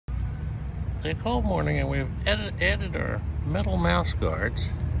a cold morning, and we've added our metal mouse guards.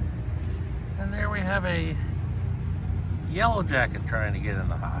 And there we have a yellow jacket trying to get in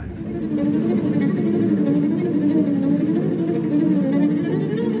the hive.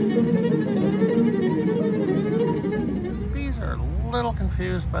 Bees are a little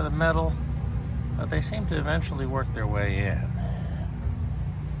confused by the metal, but they seem to eventually work their way in.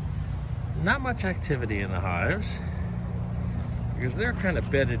 Not much activity in the hives, because they're kind of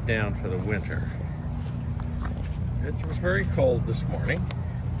bedded down for the winter. It was very cold this morning.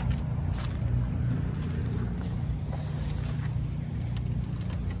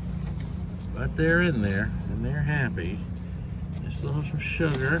 But they're in there, and they're happy. They still have some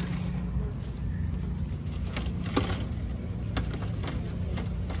sugar.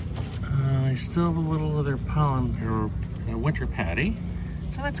 They still have a little of their pollen, or winter patty,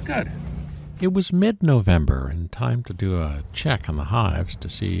 so that's good. It was mid-November and time to do a check on the hives to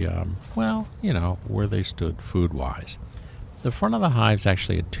see, well, you know, where they stood food-wise. The front of the hives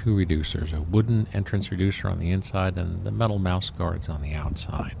actually had two reducers, a wooden entrance reducer on the inside and the metal mouse guards on the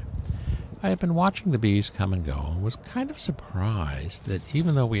outside. I had been watching the bees come and go and was kind of surprised that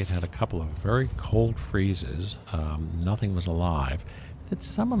even though we had had a couple of very cold freezes, nothing was alive, that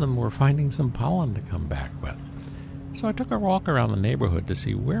some of them were finding some pollen to come back with. So I took a walk around the neighborhood to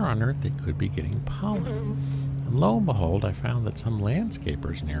see where on earth they could be getting pollen. And lo and behold, I found that some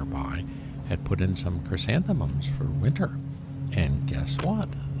landscapers nearby had put in some chrysanthemums for winter. And guess what?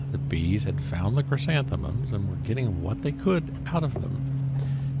 The bees had found the chrysanthemums and were getting what they could out of them.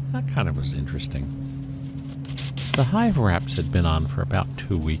 That kind of was interesting. The hive wraps had been on for about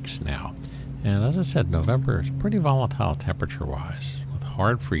 2 weeks now. And as I said, November is pretty volatile temperature-wise, with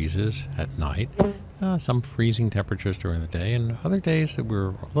hard freezes at night, some freezing temperatures during the day, and other days that were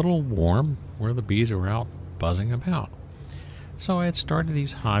a little warm where the bees were out buzzing about. So I had started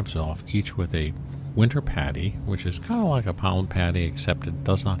these hives off each with a winter patty, which is kind of like a pollen patty, except it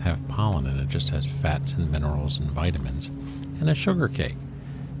does not have pollen in it, just has fats and minerals and vitamins, and a sugar cake.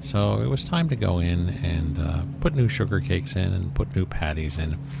 So it was time to go in and put new sugar cakes in and put new patties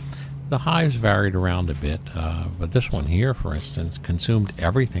in. The hives varied around a bit, but this one here, for instance, consumed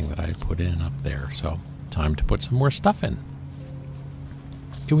everything that I put in up there, so time to put some more stuff in.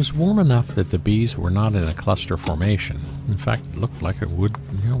 It was warm enough that the bees were not in a cluster formation. In fact, it looked like it would,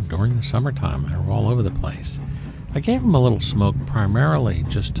 during the summertime. They were all over the place. I gave them a little smoke primarily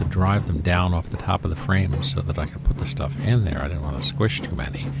just to drive them down off the top of the frame so that I could put the stuff in there. I didn't want to squish too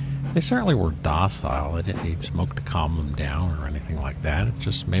many. They certainly were docile. I didn't need smoke to calm them down or anything like that. It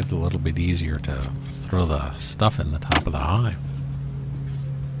just made it a little bit easier to throw the stuff in the top of the hive.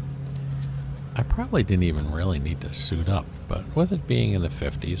 I probably didn't even really need to suit up, but with it being in the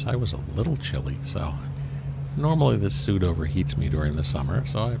 50s, I was a little chilly, so normally this suit overheats me during the summer,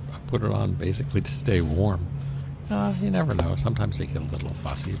 so I put it on basically to stay warm. You never know. Sometimes they get a little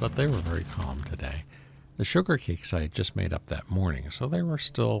fussy, but they were very calm today. The sugar cakes I had just made up that morning, so they were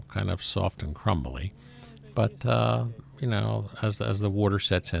still kind of soft and crumbly. But, as the water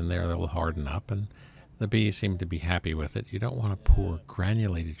sets in there, they'll harden up, and the bees seem to be happy with it. You don't want to pour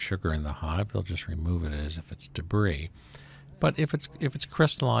granulated sugar in the hive. They'll just remove it as if it's debris. But if it's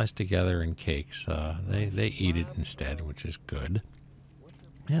crystallized together in cakes, they eat it instead, which is good.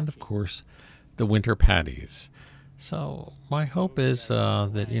 And, of course, the winter patties. So my hope is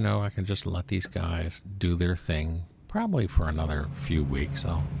that, I can just let these guys do their thing probably for another few weeks.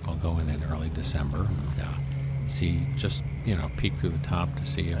 I'll go in early December and see, just, peek through the top to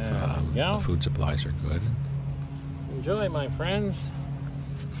see if the food supplies are good. Enjoy, my friends.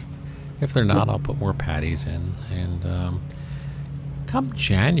 If they're not, I'll put more patties in. And come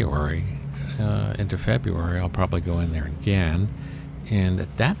January into February, I'll probably go in there again. And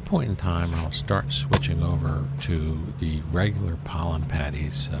at that point in time, I'll start switching over to the regular pollen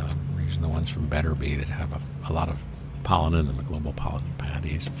patties, using the ones from Better Bee that have a lot of pollen in them, the global pollen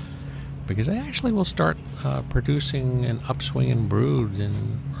patties, because they actually will start producing an upswing in brood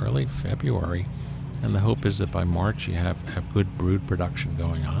in early February. And the hope is that by March you have good brood production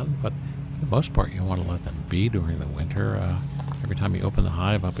going on. But for the most part, you want to let them be during the winter. Every time you open the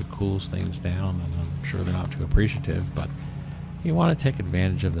hive up, it cools things down, and I'm sure they're not too appreciative, but you want to take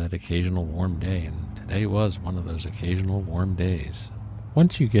advantage of that occasional warm day, and today was one of those occasional warm days.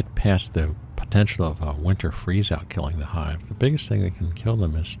 Once you get past the potential of a winter freeze-out killing the hive, the biggest thing that can kill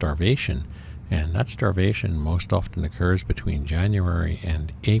them is starvation, and that starvation most often occurs between January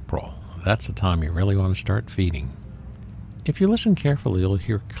and April. That's the time you really want to start feeding. If you listen carefully, you'll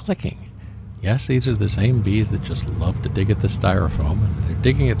hear clicking. Yes, these are the same bees that just love to dig at the styrofoam, and they're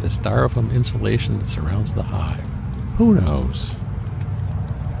digging at the styrofoam insulation that surrounds the hive. Who knows?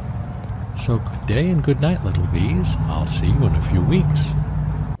 So good day and good night, little bees. I'll see you in a few weeks.